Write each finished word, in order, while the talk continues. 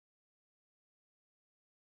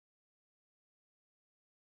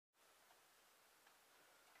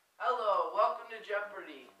to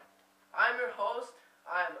Jeopardy! I'm your host.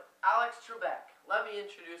 I'm Alex Trebek. Let me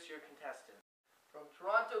introduce your contestant. From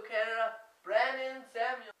Toronto, Canada, Brandon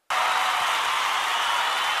Samuel.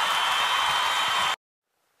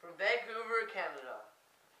 From Vancouver, Canada,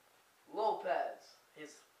 Lopez.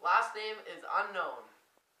 His last name is unknown.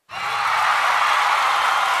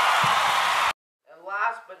 And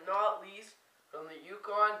last but not least, from the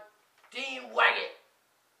Yukon, Dean Waggett.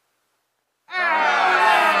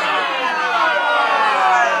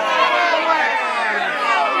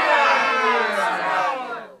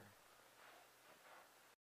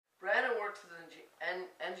 Brandon works as an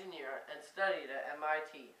engineer and studied at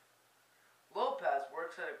MIT. Lopez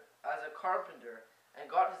works as a carpenter and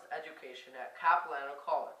got his education at Capilano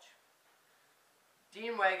College.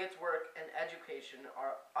 Dean Waggett's work and education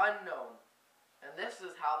are unknown, and this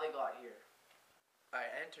is how they got here. I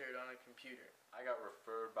entered on a computer. I got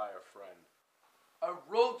referred by a friend. I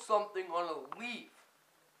wrote something on a leaf.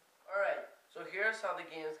 Alright, so here's how the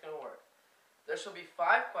game is going to work. There shall be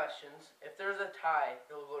 5 questions. If there's a tie,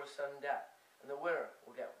 it will go to sudden death, and the winner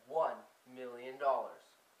will get $1 million.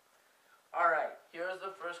 Alright, here's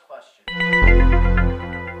the first question.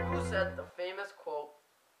 Who said the famous quote,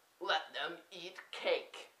 "Let them eat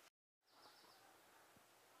cake"?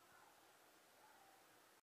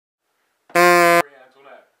 That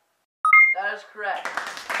is correct.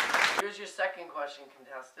 Here's your second question,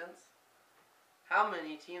 contestants. How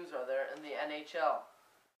many teams are there in the NHL?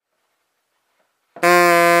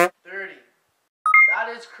 30. That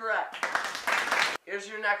is correct. Here's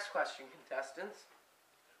your next question, contestants.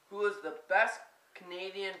 Who is the best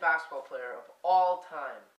Canadian basketball player of all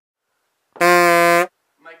time?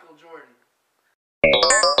 Michael Jordan.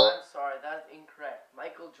 I'm sorry, that's incorrect.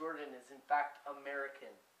 Michael Jordan is in fact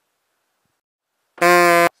American.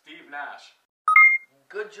 Steve Nash.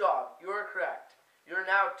 Good job. You are correct. You're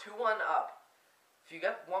now 2-1 up. If you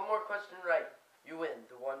get one more question right, you win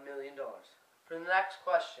the $1 million. For the next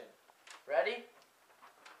question, ready?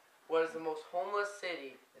 What is the most homeless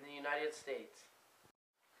city in the United States?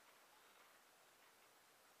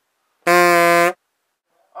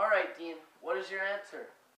 Alright, Dean, what is your answer?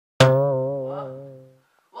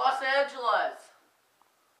 Los Angeles!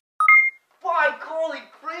 By golly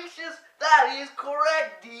gracious, that is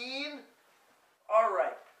correct, Dean!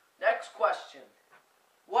 Alright, next question.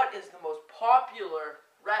 What is the most popular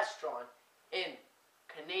restaurant in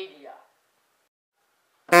Canada?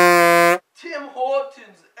 Tim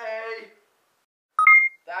Hortons, eh?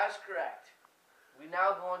 That is correct. We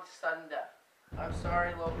now go on to sudden death. I'm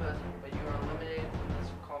sorry, Lopez, but you are eliminated from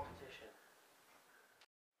this competition.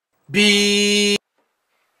 B.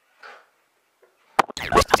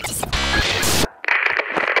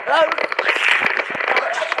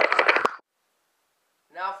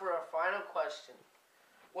 Now for our final question.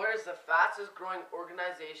 What is the fastest growing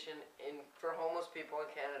organization for homeless people in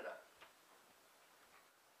Canada?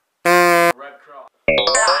 Red Cross.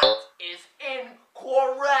 That is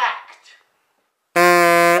incorrect.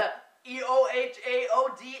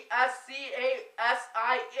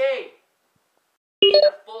 EOHAODSCASIA. Need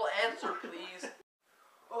a full answer, please.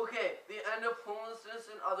 Okay, the end of homelessness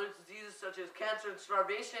and other diseases such as cancer and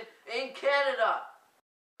starvation in Canada.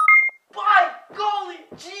 By golly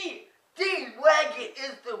gee, Dean Waggett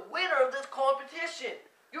is the winner of this competition.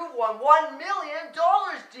 You won $1 million,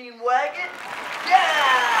 Dean Waggett.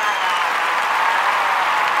 Yeah!